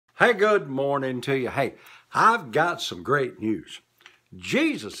Hey, good morning to you. Hey, I've got some great news.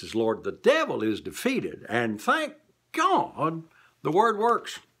 Jesus is Lord. The devil is defeated. And thank God the word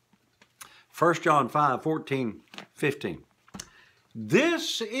works. 1 John 5:14-15.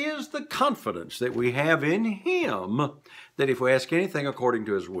 This is the confidence that we have in Him, that if we ask anything according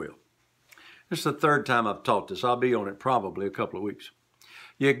to His will. This is the third time I've taught this. I'll be on it probably a couple of weeks.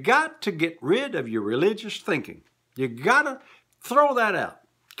 You got to get rid of your religious thinking. You got to throw that out.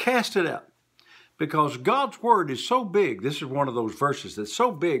 Cast it out. Because God's Word is so big. This is one of those verses that's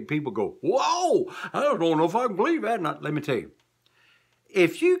so big, people go, whoa, I don't know if I can believe that. Not, let me tell you.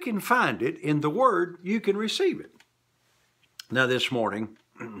 If you can find it in the Word, you can receive it. Now this morning,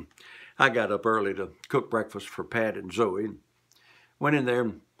 I got up early to cook breakfast for Pat and Zoe. And went in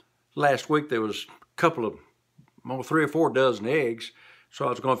there. Last week there was a couple of, 3 or 4 dozen eggs. So I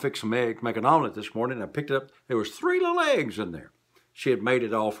was going to fix some eggs, make an omelet this morning. I picked it up. There was 3 little eggs in there. She had made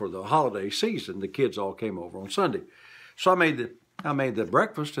it all for the holiday season. The kids all came over on Sunday. So I made the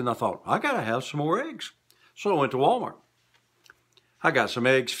breakfast, and I thought, I got to have some more eggs. So I went to Walmart. I got some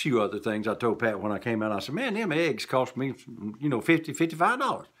eggs, a few other things. I told Pat when I came out, I said, man, them eggs cost me, $50,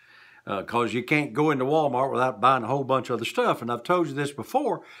 $55. Because you can't go into Walmart without buying a whole bunch of other stuff. And I've told you this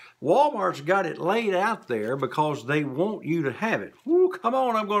before, Walmart's got it laid out there because they want you to have it. Woo, come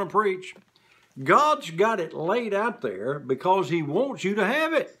on, I'm going to preach. God's got it laid out there because He wants you to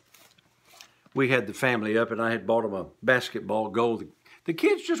have it. We had the family up, and I had bought them a basketball goal. The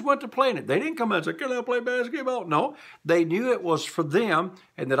kids just went to playing it. They didn't come out and say, can I play basketball? No, they knew it was for them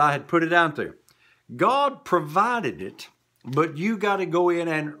and that I had put it out there. God provided it, but you got to go in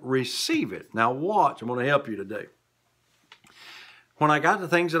and receive it. Now watch, I'm going to help you today. When I got the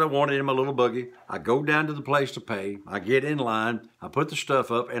things that I wanted in my little buggy, I go down to the place to pay. I get in line, I put the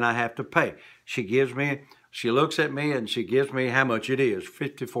stuff up, and I have to pay. She looks at me and she gives me how much it is,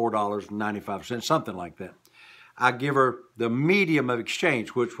 $54.95, something like that. I give her the medium of exchange,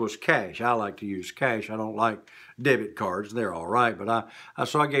 which was cash. I like to use cash. I don't like debit cards. They're all right. But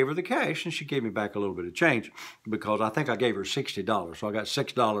so I gave her the cash, and she gave me back a little bit of change because I think I gave her $60. So I got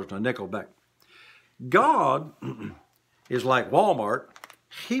 $6 and a nickel back. God is like Walmart.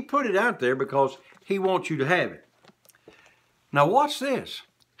 He put it out there because He wants you to have it. Now watch this.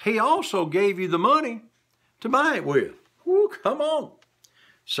 He also gave you the money to buy it with. Woo, come on.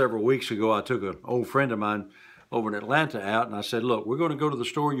 Several weeks ago, I took an old friend of mine over in Atlanta out, and I said, look, we're going to go to the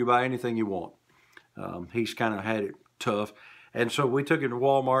store and you buy anything you want. He's kind of had it tough. And so we took him to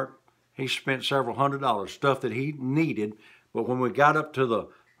Walmart. He spent several $100s, stuff that he needed. But when we got up to the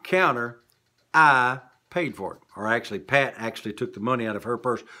counter, I paid for it. Or actually, Pat actually took the money out of her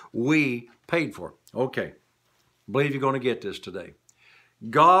purse. We paid for it. Okay. Believe you're going to get this today.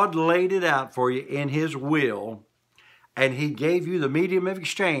 God laid it out for you in His will, and He gave you the medium of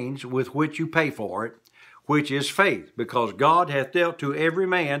exchange with which you pay for it, which is faith, because God hath dealt to every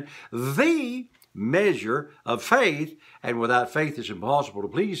man the measure of faith, and without faith it's impossible to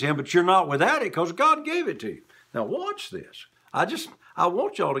please Him, but you're not without it because God gave it to you. Now watch this. I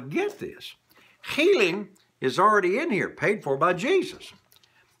want y'all to get this. Healing is already in here, paid for by Jesus.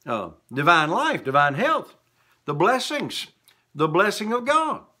 Divine life, divine health, the blessings, the blessing of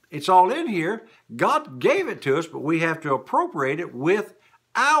God. It's all in here. God gave it to us, but we have to appropriate it with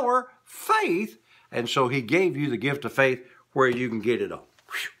our faith. And so He gave you the gift of faith where you can get it all.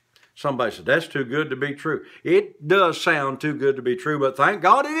 Whew. Somebody said, that's too good to be true. It does sound too good to be true, but thank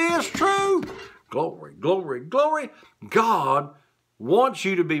God it is true. Glory, glory, glory. God wants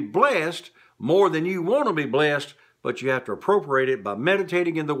you to be blessed more than you want to be blessed, but you have to appropriate it by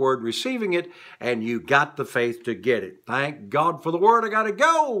meditating in the Word, receiving it, and you got the faith to get it. Thank God for the Word. I got to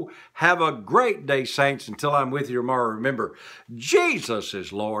go. Have a great day, saints. Until I'm with you tomorrow, remember, Jesus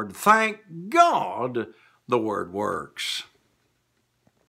is Lord. Thank God the Word works.